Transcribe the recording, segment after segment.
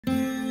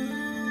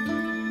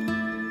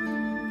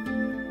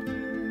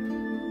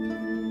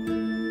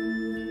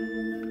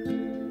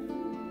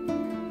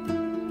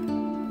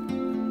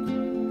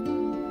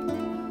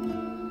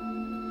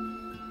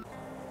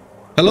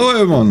Hello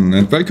everyone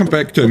and welcome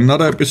back to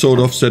another episode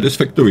of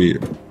Satisfactory.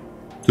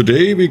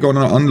 Today we're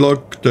gonna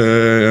unlock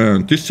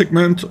this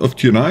segment of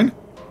tier 9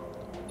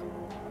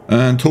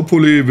 and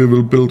hopefully we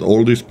will build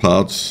all these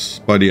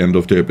parts by the end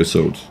of the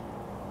episode.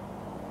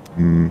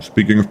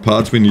 Speaking of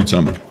parts, we need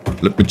some.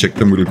 Let me check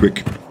them real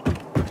quick.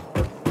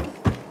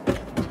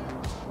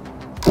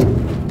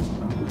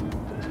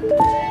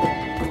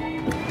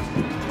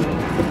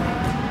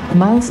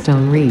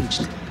 Milestone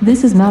reached.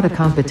 This is not a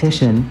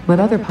competition, but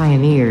other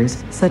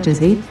pioneers, such as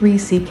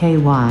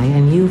 83CKY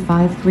and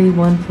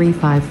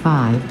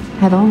U531355,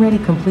 had already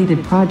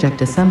completed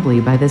project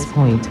assembly by this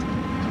point.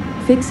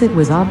 Fixit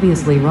was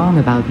obviously wrong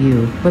about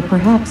you, but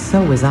perhaps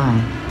so was I.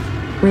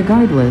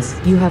 Regardless,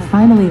 you have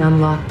finally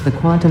unlocked the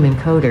quantum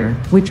encoder,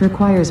 which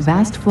requires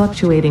vast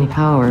fluctuating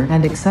power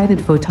and excited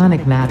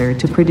photonic matter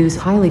to produce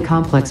highly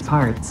complex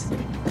parts.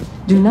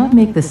 Do not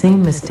make the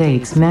same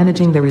mistakes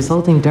managing the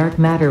resulting dark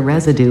matter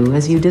residue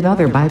as you did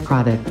other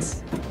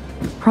byproducts.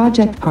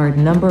 Project part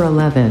number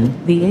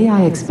 11, the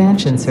AI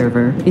expansion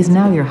server, is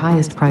now your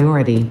highest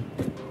priority.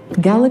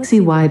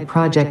 Galaxy-wide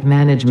project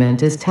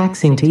management is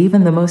taxing to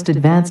even the most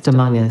advanced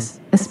among us,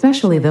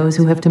 especially those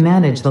who have to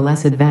manage the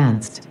less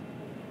advanced.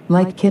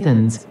 Like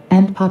kittens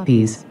and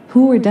puppies,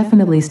 who are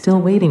definitely still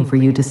waiting for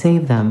you to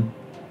save them.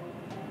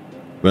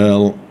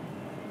 Well,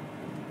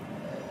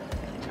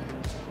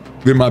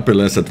 we might be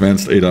less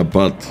advanced, Ada,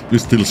 but we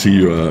still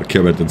see your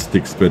carrot and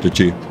stick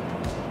strategy.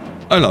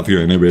 I love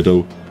you anyway,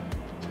 though.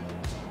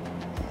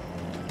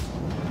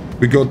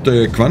 We got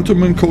the quantum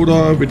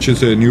encoder, which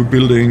is a new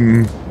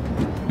building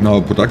in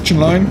our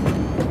production line.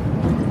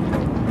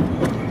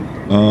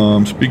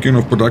 Speaking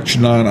of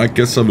production line, I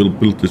guess I will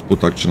build this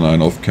production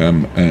line off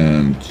cam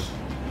and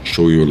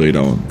show you later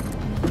on.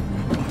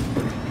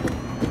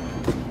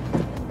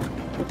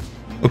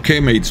 Okay,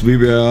 mates, we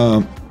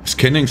were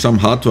scanning some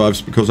hard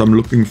drives because I'm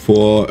looking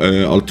for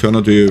an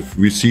alternative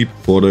receipt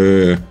for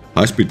the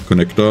high-speed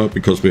connector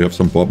because we have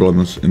some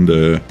problems in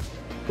the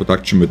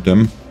production with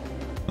them.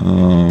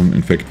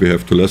 In fact, we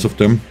have too less of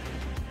them.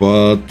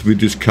 But we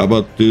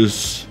discovered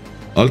this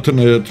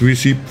alternate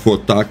receipt for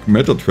dark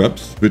matter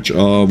traps, which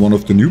are one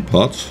of the new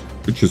parts,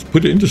 which is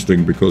pretty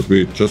interesting because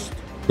we just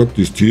got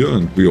this tier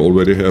and we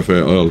already have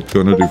an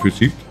alternative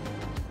receipt.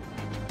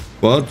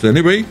 But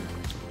anyway,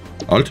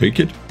 I'll take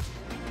it.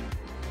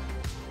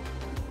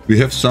 We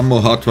have some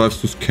more hard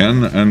drives to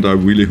scan and I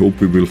really hope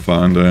we will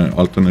find an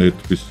alternate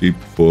receipt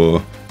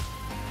for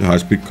the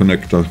high-speed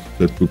connector.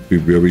 That would be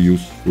very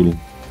useful.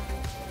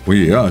 Oh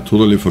yeah, I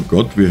totally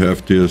forgot we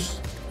have these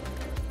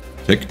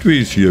tech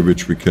trees here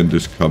which we can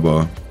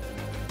discover.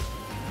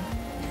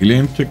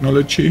 Alien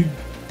technology?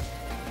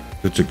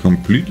 That's a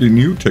completely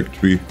new tech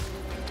tree.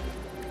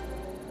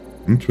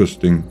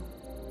 Interesting.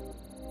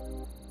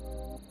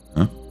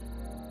 Huh?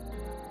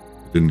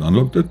 Didn't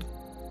unlock that?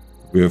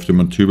 We have the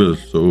materials,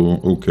 so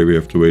okay, we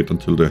have to wait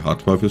until the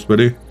hard drive is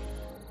ready.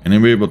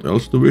 Anyway, what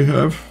else do we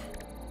have?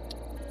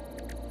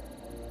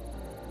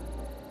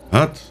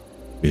 What?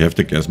 We have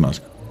the gas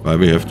mask. Why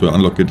we have to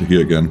unlock it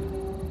here again?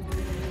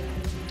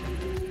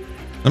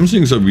 Some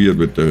things are weird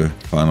with the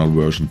final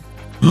version.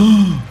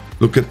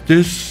 Look at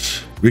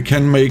this! We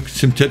can make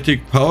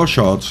synthetic power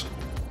shards.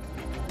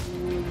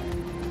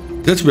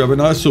 That's very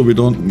nice, so we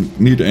don't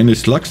need any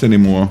slugs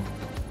anymore.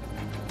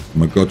 Oh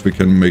my god, we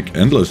can make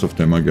endless of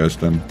them, I guess,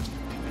 then.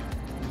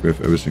 We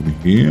have everything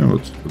here.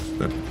 What's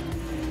that?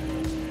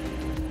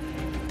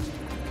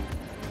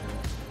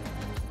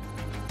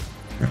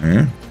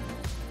 Okay.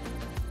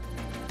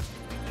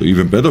 So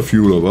even better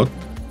fuel or what?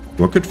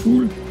 Rocket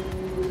fuel?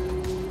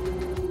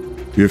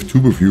 We have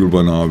turbo fuel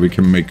by now. We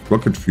can make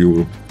rocket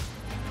fuel.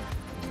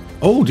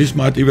 Oh, this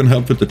might even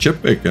help with the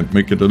jetpack and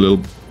make it a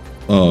little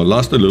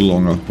last a little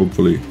longer,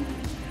 hopefully.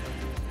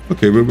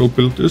 Okay, we will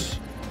build this.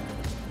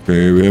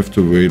 Okay, we have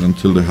to wait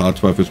until the hard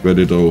drive is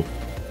ready though.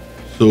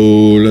 So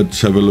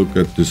let's have a look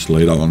at this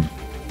later on.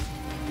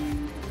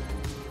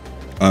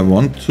 I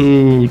want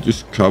to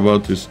discover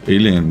this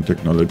alien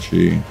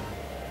technology.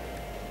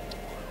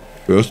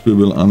 First we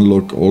will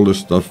unlock all the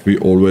stuff we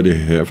already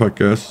have, I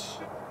guess.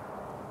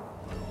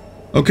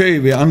 Okay,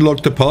 we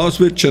unlocked the power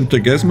switch and the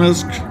gas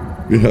mask.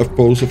 We have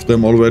both of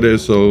them already,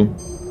 so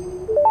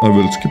I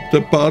will skip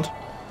that part.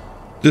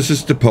 This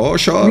is the power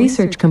shard.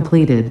 Research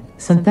completed.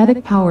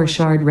 Synthetic power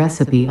shard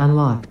recipe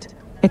unlocked.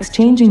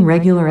 Exchanging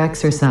regular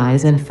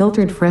exercise and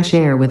filtered fresh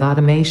air with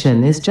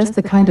automation is just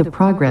the kind of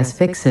progress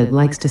Fixit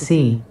likes to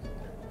see.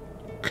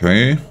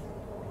 Okay.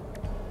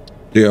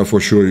 They are for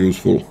sure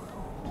useful.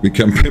 We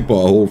can pimp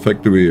our whole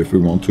factory if we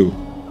want to.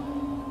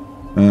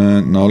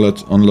 And now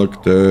let's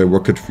unlock the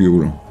rocket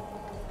fuel.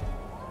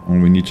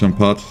 And we need some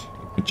parts.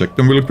 Let me check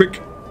them real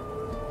quick.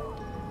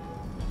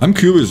 I'm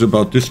curious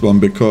about this one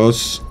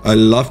because I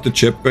love the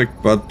jetpack,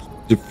 but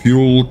the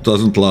fuel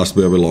doesn't last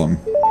very long.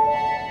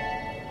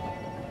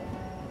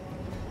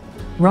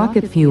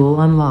 Rocket fuel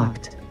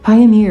unlocked.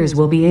 Pioneers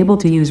will be able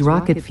to use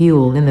rocket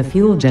fuel in the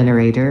fuel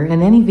generator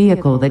and any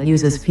vehicle that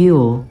uses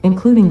fuel,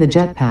 including the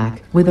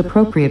jetpack, with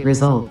appropriate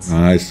results.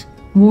 Nice.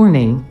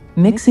 Warning: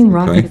 Mixing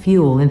rocket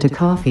fuel into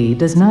coffee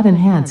does not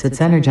enhance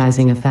its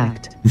energizing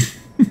effect.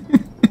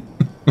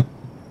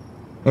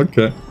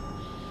 Okay.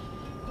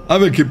 I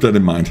will keep that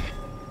in mind.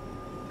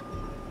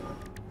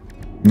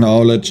 Now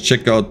let's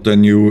check out the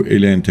new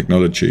alien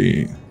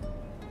technology.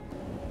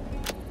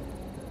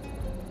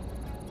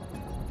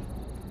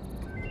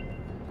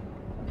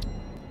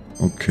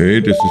 Okay,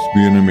 this is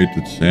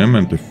reanimated Sam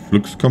and the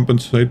flux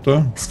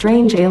compensator.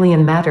 Strange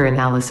alien matter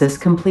analysis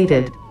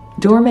completed.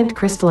 Dormant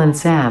crystalline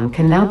SAM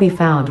can now be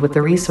found with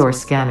the resource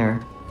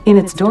scanner. In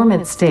its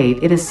dormant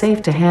state, it is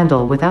safe to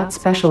handle without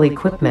special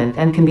equipment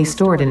and can be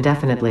stored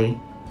indefinitely.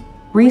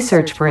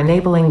 Research for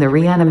enabling the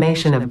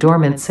reanimation of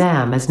dormant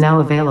SAM is now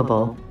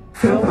available.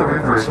 Fill the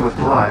rivers with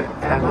blood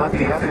and let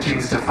the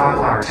effigies defile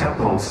our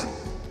temples.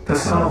 The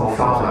sun will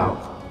follow.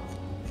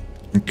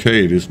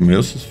 Okay, this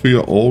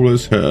mesosphere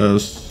always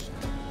has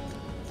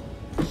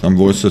some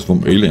voices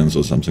from aliens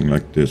or something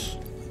like this.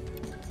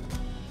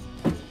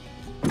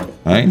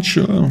 I ain't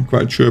sure, I'm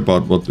quite sure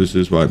about what this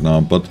is right now,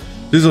 but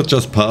these are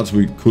just parts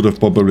we could have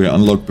probably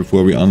unlocked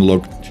before we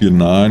unlocked tier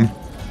 9,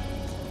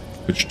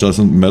 which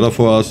doesn't matter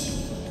for us.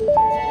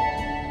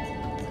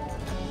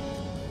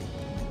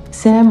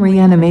 SAM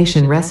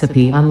reanimation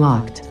recipe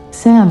unlocked.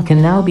 SAM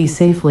can now be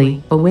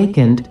safely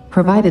awakened,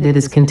 provided it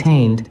is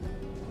contained.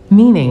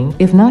 Meaning,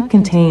 if not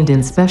contained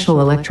in special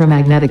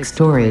electromagnetic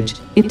storage,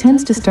 it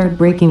tends to start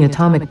breaking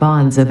atomic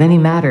bonds of any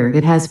matter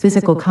it has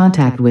physical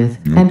contact with,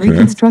 and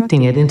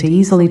reconstructing it into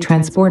easily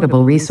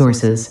transportable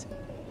resources.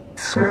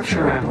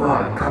 Scripture and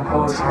blood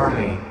compose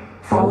harmony.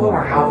 Follow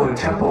our hallowed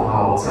temple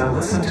halls and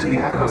listen to the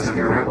echoes of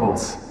your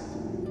ripples.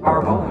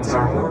 Our bones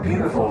are more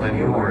beautiful than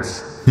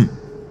yours.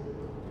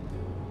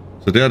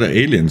 So they are the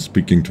aliens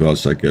speaking to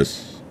us, I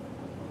guess.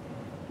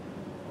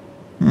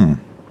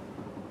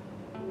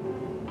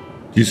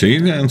 These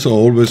aliens are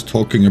always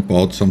talking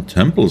about some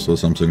temples or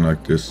something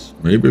like this.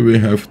 Maybe we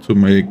have to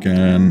make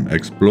an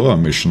explorer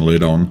mission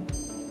later on.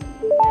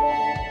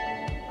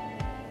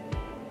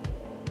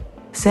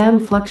 SAM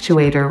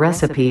fluctuator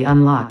recipe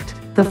unlocked.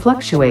 The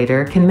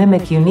fluctuator can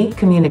mimic unique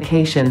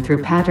communication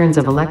through patterns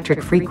of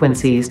electric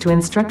frequencies to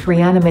instruct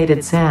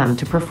reanimated SAM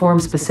to perform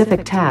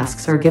specific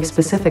tasks or give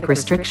specific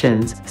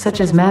restrictions, such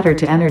as matter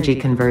to energy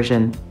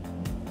conversion.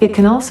 It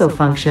can also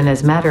function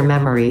as matter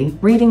memory,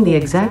 reading the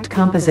exact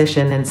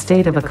composition and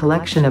state of a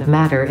collection of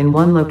matter in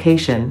one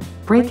location,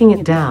 breaking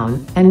it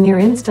down, and near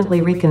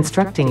instantly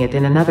reconstructing it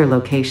in another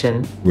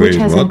location, which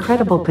has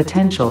incredible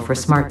potential for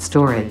smart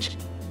storage.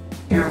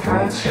 Your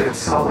threads shift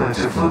solid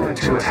to fluid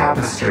to a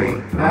tapestry,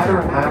 matter,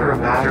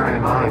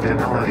 and mind and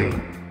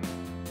melody.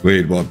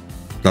 Wait, what?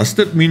 Does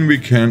that mean we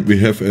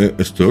have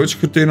a storage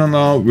container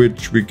now,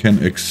 which we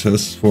can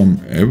access from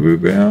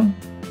everywhere?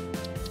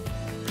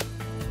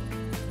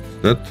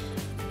 That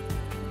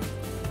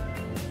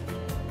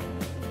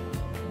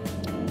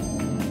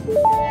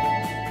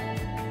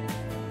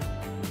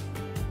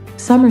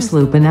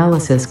Summersloop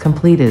analysis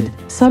completed.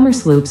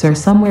 Summersloops are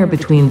somewhere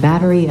between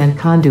battery and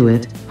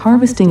conduit,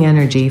 harvesting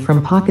energy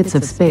from pockets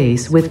of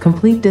space with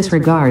complete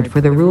disregard for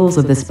the rules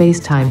of the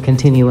space-time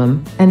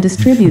continuum, and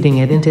distributing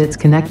it into its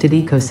connected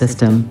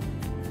ecosystem.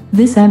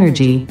 This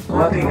energy,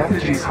 let the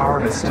effigies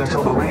harvest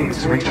until the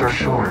waves reach our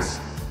shores.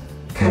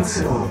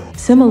 Consume.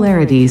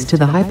 Similarities to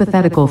the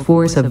hypothetical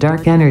force of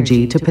dark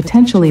energy to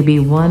potentially be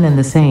one and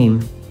the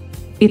same.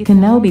 It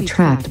can now be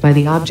tracked by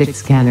the object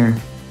scanner.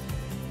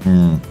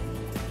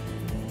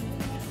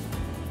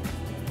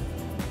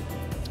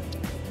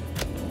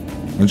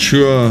 Not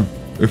sure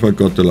if I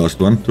got the last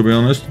one, to be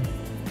honest.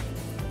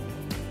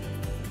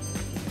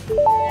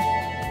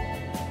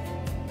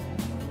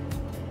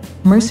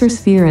 Mercer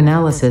sphere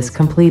analysis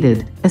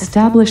completed.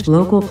 Established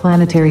local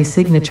planetary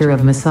signature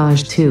of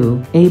massage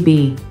 2,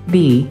 AB,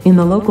 B, in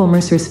the local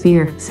Mercer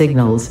sphere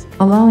signals,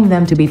 allowing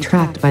them to be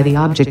tracked by the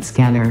object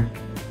scanner.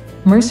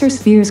 Mercer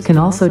spheres can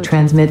also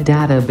transmit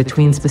data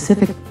between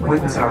specific.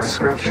 Witness our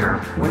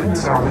scripture,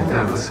 witness our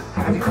windows.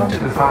 Have you come to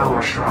defile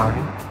our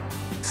shrine?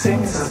 Sing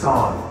us a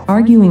song.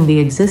 Arguing the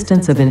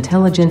existence of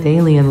intelligent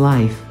alien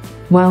life.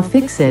 While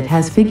Fixit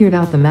has figured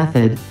out the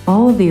method,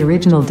 all of the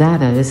original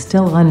data is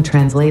still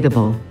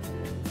untranslatable.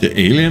 The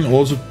alien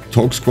also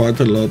talks quite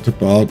a lot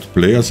about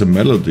play as a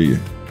melody.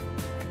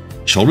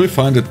 Shall we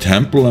find a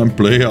temple and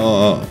play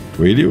our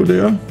radio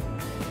there?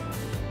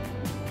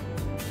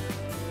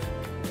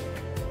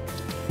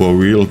 For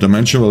real,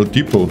 Dimensional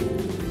Depot.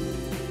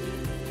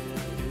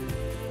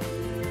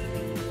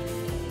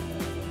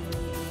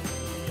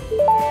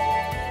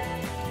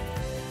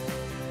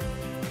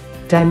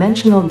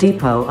 Dimensional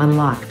Depot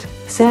unlocked.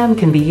 SAM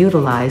can be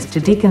utilized to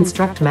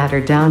deconstruct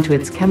matter down to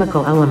its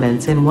chemical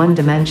elements in one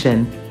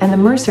dimension, and the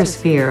Mercer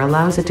sphere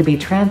allows it to be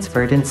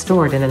transferred and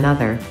stored in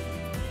another.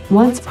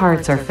 Once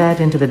parts are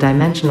fed into the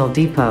Dimensional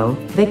Depot,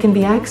 they can be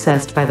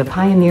accessed by the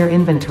Pioneer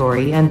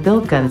inventory and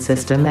build gun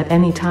system at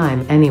any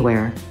time,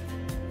 anywhere.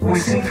 We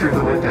see through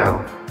the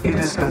window. It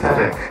is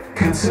pathetic.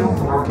 Consume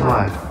more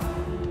blood.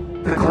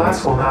 The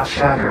glass will not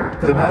shatter,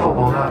 the metal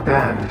will not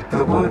bend,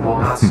 the wood will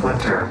not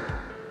splinter.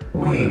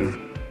 Weave.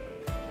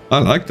 I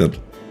like that.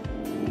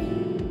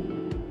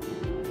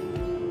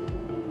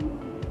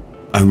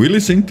 I really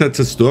think that's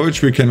a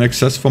storage we can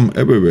access from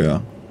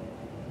everywhere.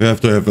 We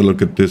have to have a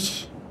look at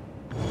this.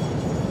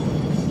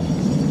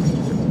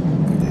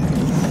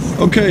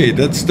 Okay,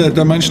 that's the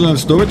dimensional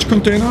storage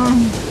container.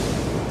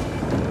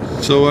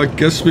 So I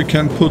guess we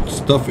can put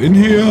stuff in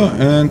here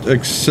and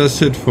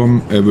access it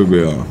from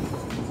everywhere.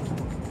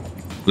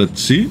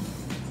 Let's see.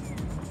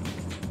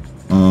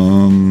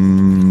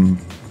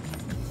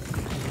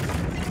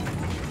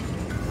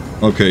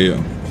 Okay,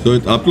 yeah. So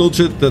it uploads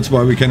it. That's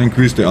why we can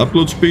increase the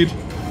upload speed.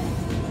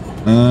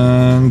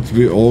 And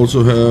we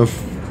also have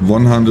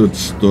 100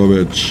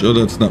 storage. Oh,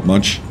 that's not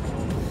much,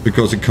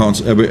 because it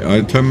counts every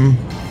item.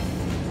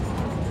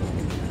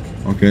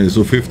 Okay,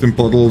 so 15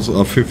 bottles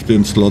are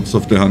 15 slots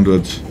of the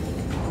 100.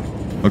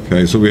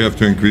 Okay, so we have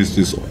to increase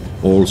this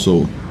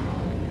also.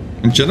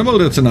 In general,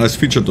 that's a nice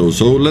feature though.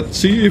 So let's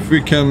see if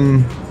we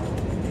can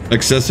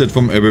access it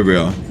from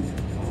everywhere.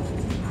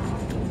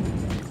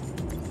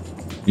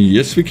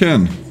 Yes, we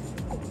can.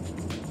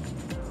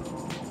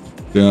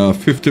 There are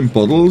 15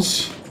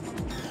 bottles.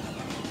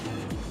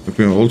 If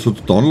we also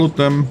download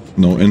them,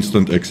 no,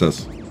 instant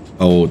access.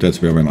 Oh, that's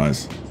very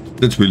nice.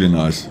 That's really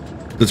nice.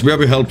 That's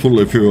very helpful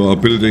if you are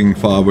building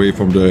far away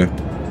from the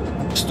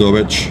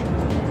storage.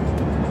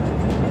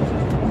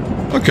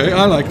 Okay,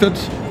 I like that.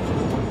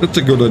 That's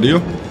a good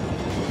idea.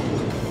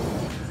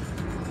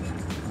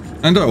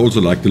 And I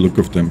also like the look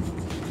of them.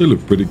 They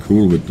look pretty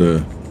cool with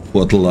the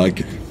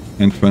portal-like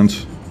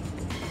entrance.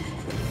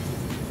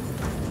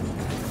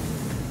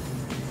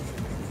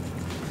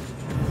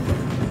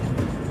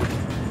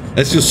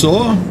 As you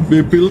saw,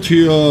 we built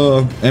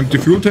here empty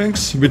fuel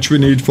tanks, which we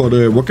need for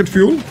the rocket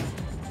fuel.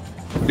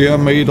 They are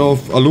made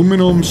of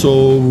aluminum,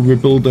 so we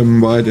build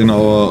them right in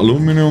our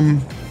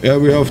aluminum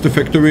area of the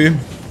factory.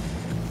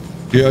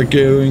 They are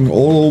going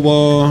all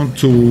over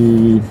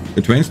to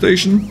a train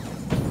station.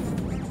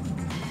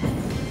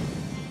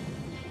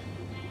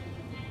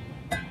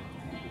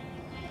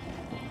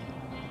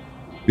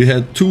 We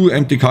had 2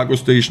 empty cargo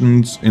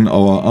stations in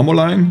our ammo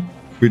line,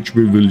 which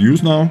we will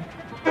use now.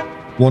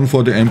 One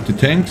for the empty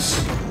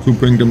tanks, to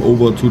bring them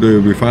over to the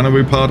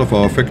refinery part of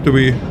our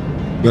factory,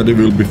 where they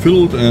will be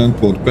filled and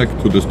brought back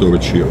to the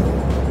storage here.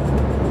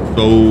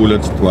 So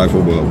let's drive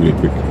over real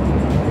quick.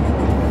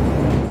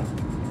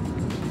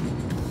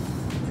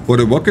 For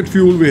the rocket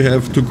fuel we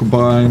have 2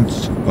 combined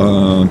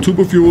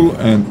turbo fuel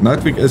and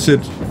nitric acid,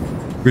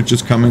 which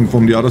is coming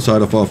from the other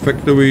side of our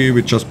factory.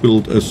 We just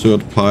built a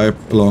third pipe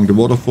along the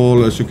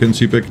waterfall, as you can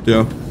see back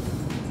there.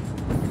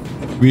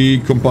 We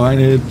combine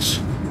it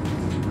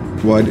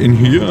right in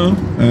here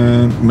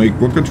and make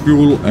rocket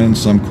fuel and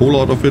some coal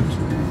out of it.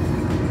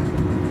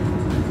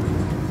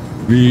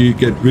 We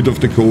get rid of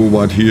the coal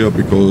right here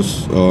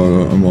because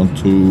I want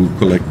to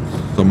collect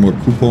some more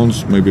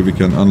coupons. Maybe we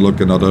can unlock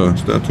another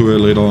statue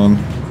later on.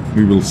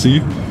 We will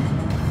see.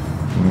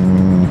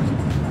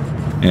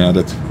 Yeah,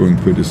 that's going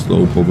pretty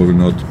slow, probably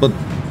not, but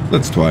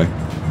let's try.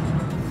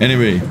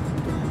 Anyway,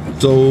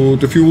 so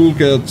the fuel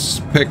gets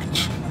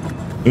packed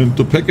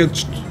into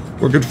packaged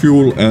rocket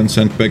fuel and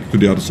sent back to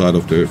the other side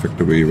of the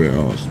factory where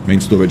our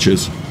main storage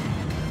is.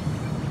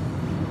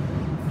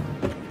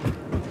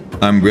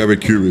 I'm very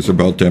curious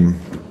about them.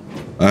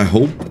 I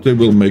hope they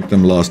will make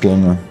them last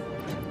longer.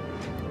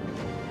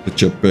 The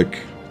jetpack.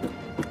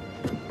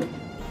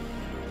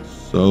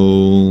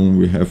 So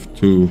we have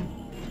to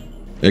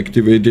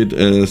activate it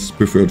as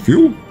preferred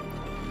fuel.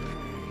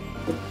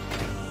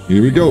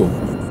 Here we go.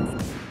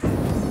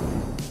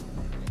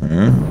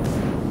 Yeah.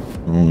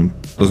 Oh,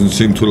 it doesn't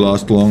seem to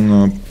last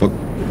long, but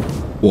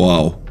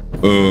wow.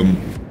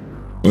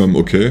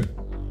 Okay.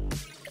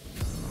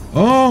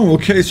 Oh,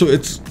 okay, so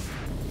it's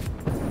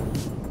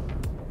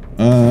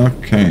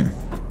okay.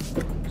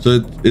 So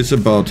it is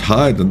about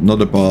height and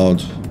not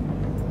about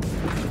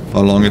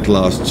how long it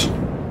lasts.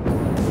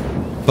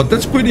 But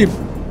that's pretty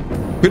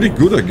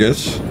good, I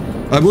guess.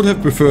 I would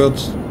have preferred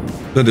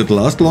that it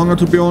lasts longer,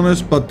 to be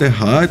honest, but the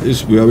height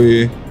is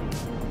very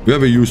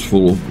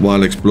useful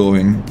while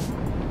exploring.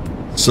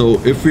 So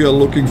if we are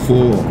looking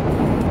for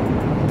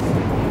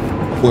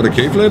the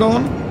cave later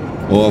on,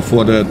 or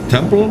for the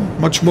temple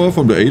much more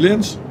from the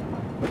aliens,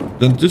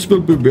 then this will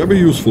be very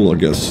useful, I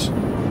guess.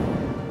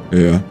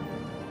 Yeah.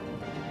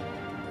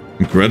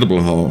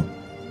 Incredible how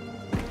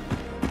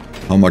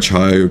much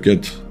higher you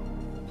get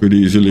pretty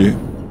easily.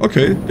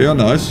 Okay, they are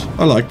nice.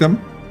 I like them.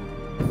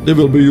 They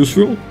will be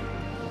useful.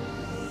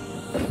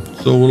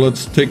 So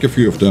let's take a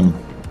few of them.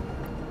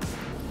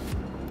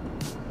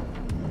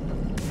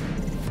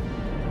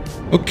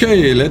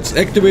 Okay, let's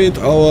activate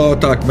our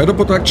dark matter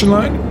production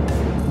line.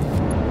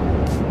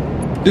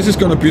 This is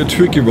gonna be a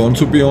tricky one,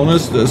 to be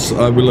honest, as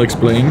I will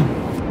explain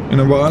in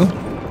a while.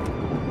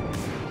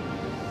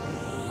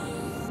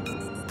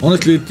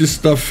 Honestly, this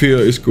stuff here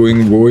is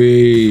going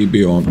way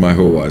beyond my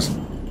horizon.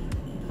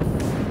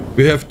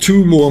 We have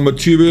 2 more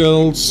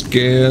materials,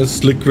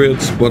 gas,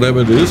 liquids,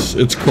 whatever it is.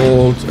 It's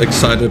called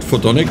excited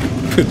photonic,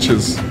 which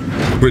is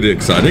pretty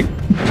exciting.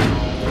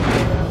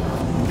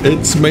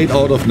 It's made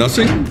out of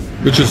nothing,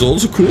 which is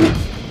also cool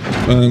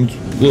and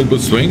a little bit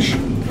strange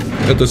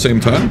at the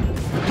same time.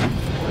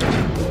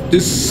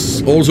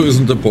 this also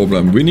isn't a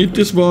problem. We need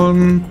this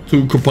one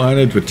to combine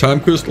it with time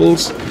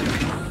crystals,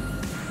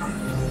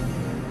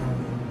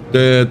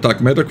 the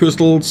dark matter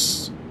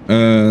crystals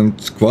and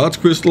quartz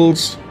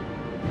crystals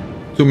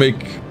to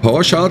make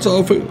power shards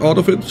out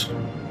of it.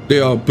 They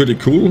are pretty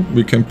cool.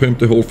 We can pimp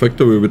the whole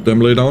factory with them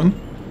later on.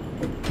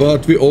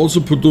 But we also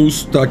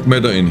produce dark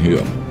matter in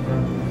here.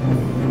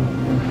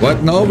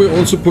 Right now we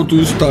also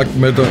produce dark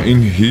matter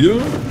in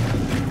here,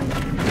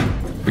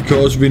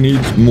 because we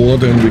need more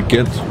than we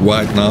get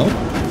right now.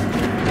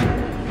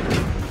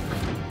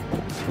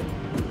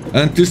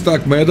 And this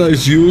dark matter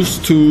is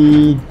used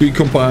to be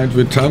combined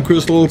with time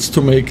crystals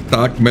to make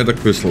dark matter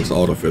crystals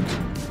out of it.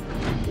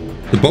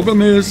 The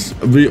problem is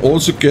we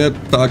also get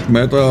dark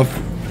matter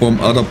from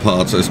other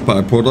parts as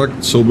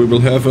byproduct, so we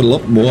will have a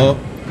lot more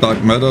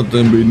dark matter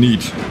than we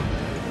need,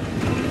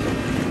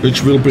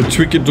 which will be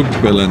tricky to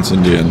balance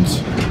in the end.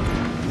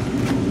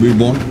 We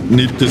won't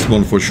need this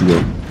one for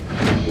sure,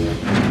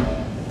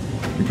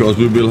 because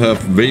we will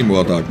have way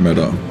more dark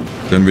matter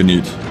than we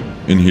need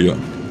in here.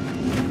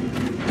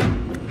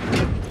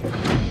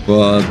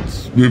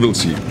 But we will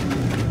see.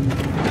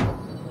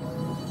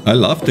 I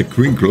love the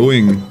green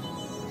glowing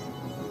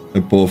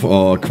above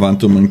our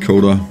quantum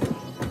encoder.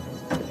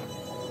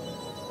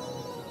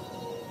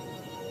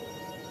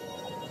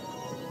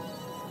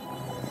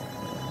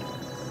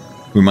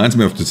 Reminds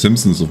me of The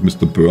Simpsons, of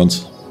Mr.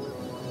 Burns.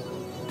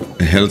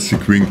 A healthy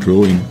green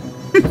glowing.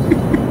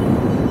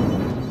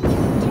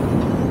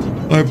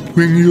 I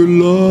bring you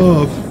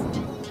love.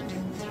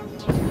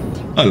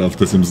 I love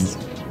The Simpsons.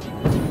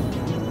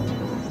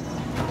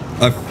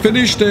 I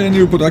finished the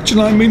new production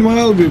line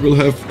meanwhile. We will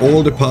have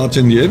all the parts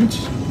in the end.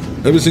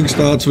 Everything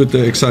starts with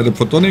the excited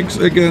photonics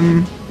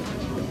again,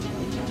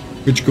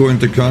 which go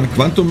into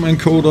quantum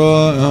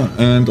encoder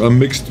and are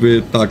mixed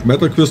with dark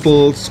matter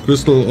crystals,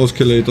 crystal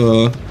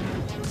oscillator,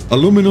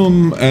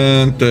 aluminum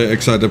and the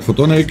excited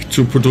photonic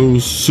to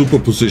produce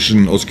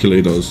superposition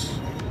oscillators.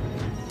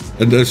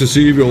 And as you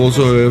see, we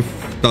also have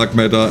dark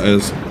matter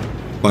as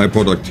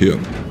byproduct here.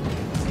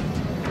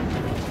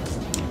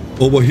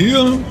 Over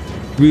here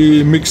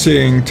we're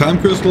mixing time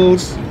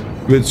crystals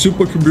with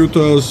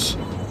supercomputers,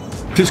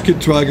 Pisket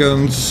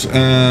dragons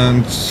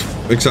and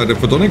excited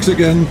photonics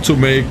again to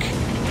make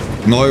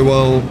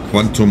neural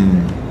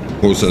quantum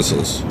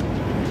processors,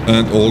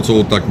 and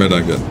also dark matter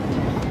again.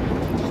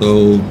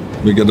 So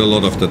we get a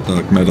lot of that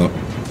dark matter.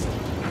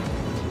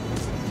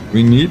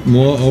 We need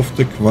more of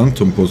the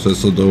quantum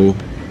processor though.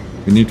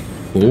 We need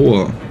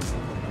 4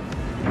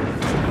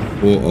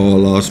 for our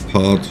last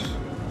part.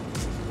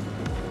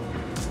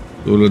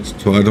 So let's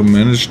try to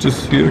manage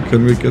this here.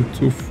 Can we get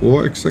to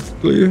 4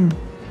 exactly?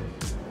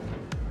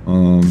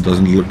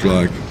 Doesn't look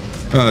like.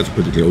 It's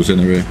pretty close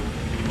anyway.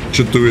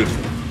 Should do it.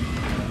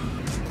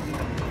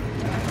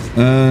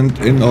 And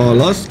in our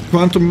last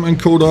quantum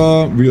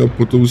encoder, we are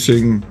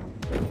producing,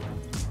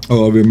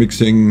 or we're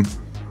mixing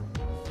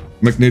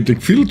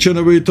magnetic field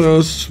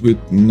generators with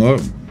no.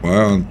 Why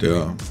aren't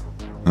there?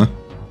 Huh?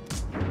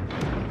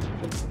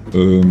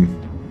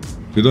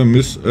 Did I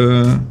miss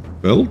a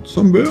belt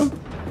somewhere?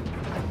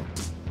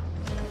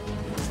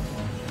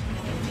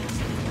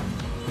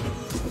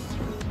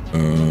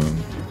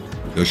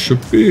 There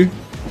should be.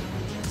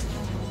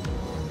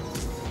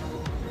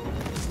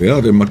 Where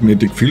are the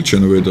magnetic field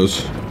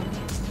generators?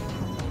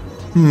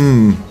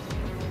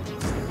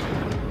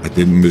 I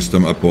didn't miss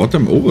them. I brought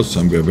them over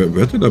somewhere.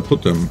 Where did I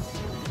put them?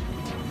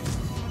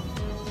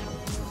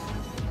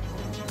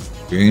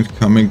 They ain't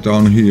coming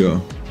down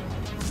here.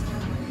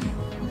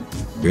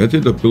 Where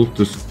did I build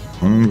this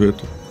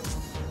converter?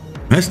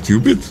 Am I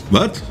stupid?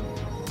 What?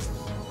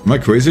 Am I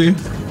crazy?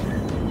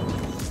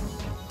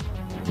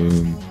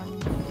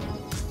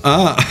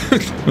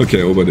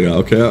 Okay, over there.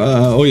 Okay,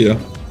 oh yeah.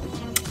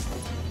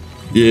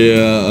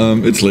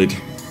 Yeah, it's late.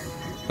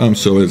 I'm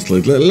sorry it's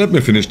late. Let me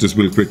finish this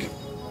real quick.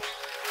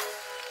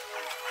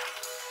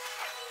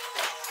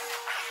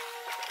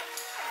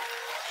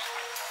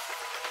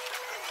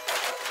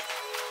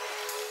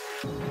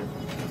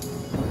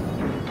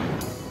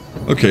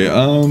 Okay,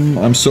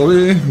 I'm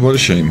sorry. What a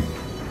shame.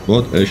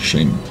 What a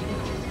shame.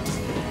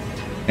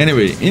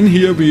 Anyway, in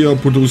here we are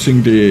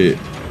producing the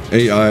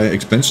AI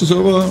expansion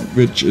server,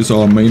 which is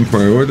our main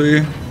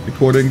priority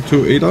according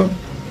to Ada.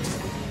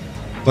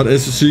 But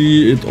as you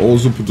see, it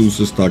also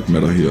produces dark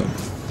matter here.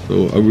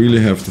 So I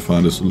really have to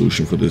find a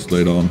solution for this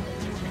later on.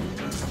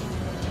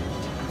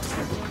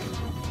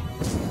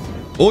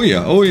 Oh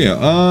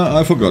yeah,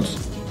 I forgot.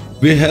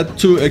 We had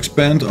to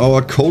expand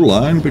our coal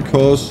line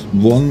because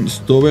one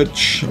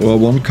storage or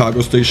one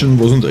cargo station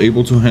wasn't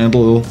able to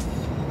handle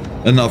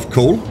enough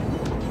coal.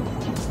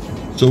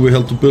 So we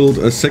had to build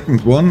a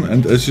second one,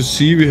 and as you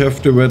see we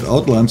have the red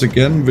outlines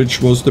again,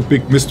 which was the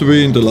big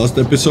mystery in the last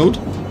episode.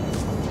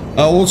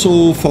 I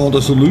also found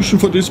a solution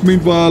for this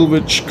meanwhile,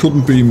 which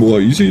couldn't be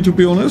more easy to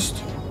be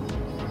honest.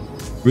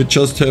 We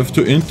just have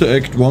to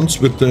interact once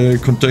with the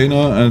container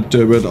and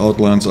the red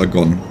outlines are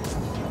gone,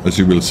 as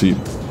you will see.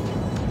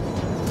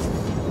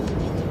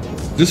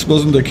 This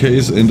wasn't the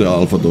case in the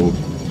alpha though.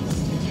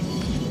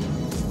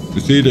 You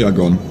see, they are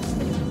gone.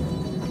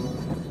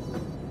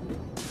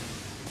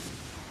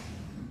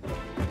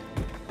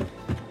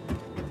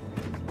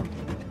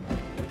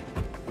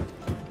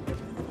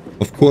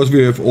 Of course,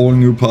 we have all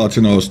new parts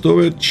in our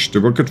storage, the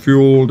rocket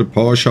fuel, the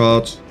power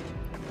shards.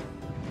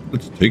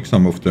 Let's take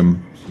some of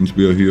them since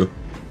we are here.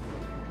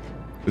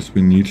 Guess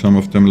we need some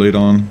of them later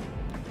on.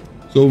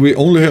 So we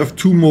only have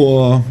 2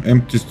 more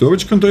empty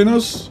storage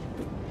containers.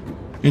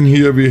 In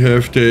here we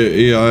have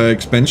the AI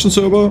expansion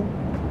server,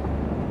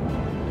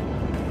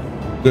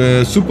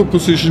 the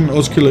superposition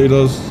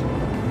oscillators,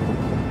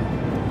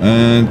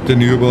 and the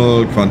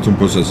neural quantum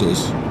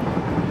processors.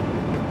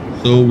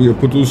 So we are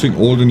producing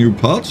all the new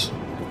parts.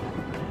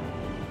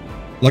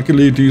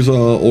 Luckily these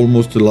are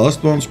almost the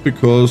last ones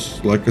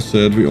because, like I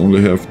said, we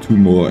only have 2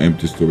 more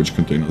empty storage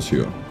containers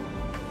here.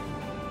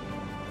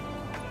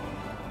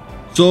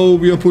 So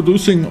we are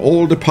producing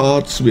all the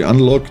parts we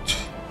unlocked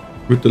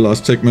with the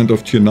last segment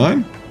of tier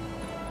 9.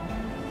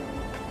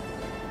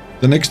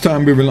 The next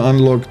time we will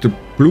unlock the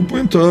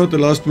blueprinter, the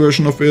last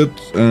version of it,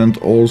 and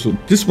also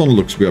this one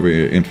looks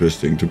very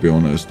interesting, to be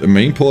honest. A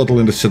main portal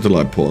and a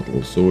satellite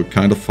portal, so a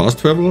kind of fast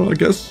travel, I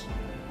guess.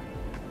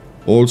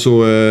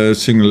 Also a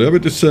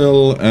singularity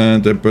cell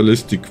and a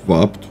ballistic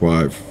warp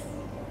drive.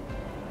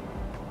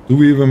 Do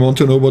we even want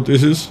to know what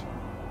this is?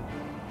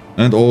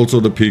 And also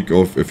the peak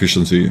of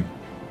efficiency,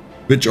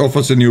 which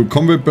offers a new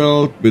conveyor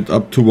belt with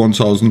up to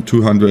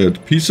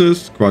 1200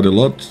 pieces, quite a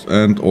lot,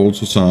 and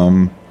also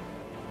some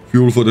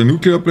fuel for the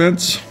nuclear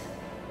plants.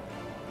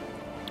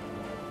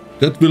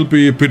 That will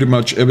be pretty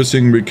much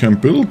everything we can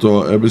build,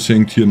 or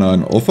everything tier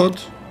 9 offered.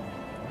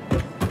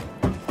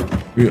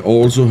 We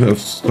also have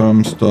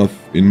some stuff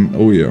in...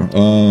 oh yeah.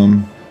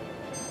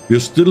 We are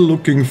still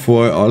looking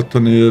for an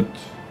alternate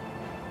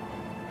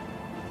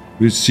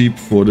receipt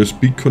for the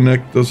speed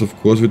connectors. Of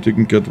course we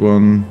didn't get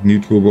one.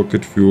 Nitro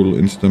rocket fuel,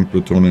 instant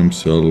plutonium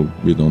cell.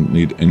 We don't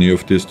need any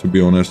of this, to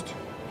be honest.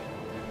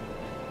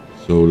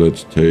 So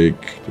let's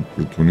take the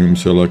plutonium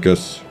cell, I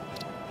guess.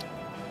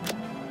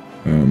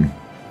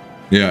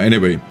 Yeah,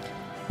 anyway.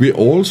 I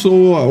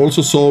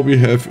also saw we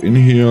have in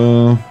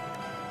here...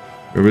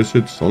 where is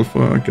it?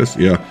 Sulfur, I guess.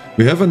 Yeah,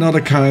 we have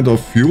another kind of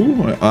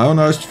fuel,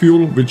 ionized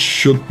fuel, which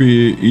should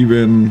be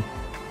even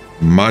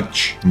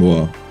much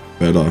more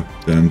better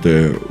than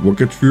the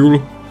rocket fuel,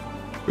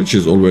 which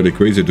is already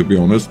crazy, to be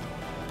honest.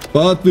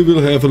 But we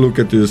will have a look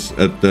at this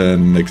at the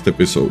next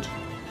episode.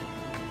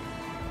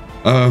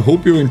 I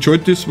hope you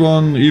enjoyed this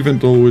one, even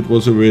though it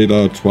was a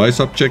radar try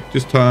subject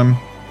this time.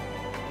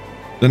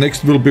 The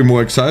next will be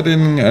more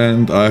exciting,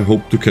 and I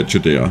hope to catch you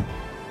there.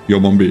 Your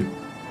Mombi.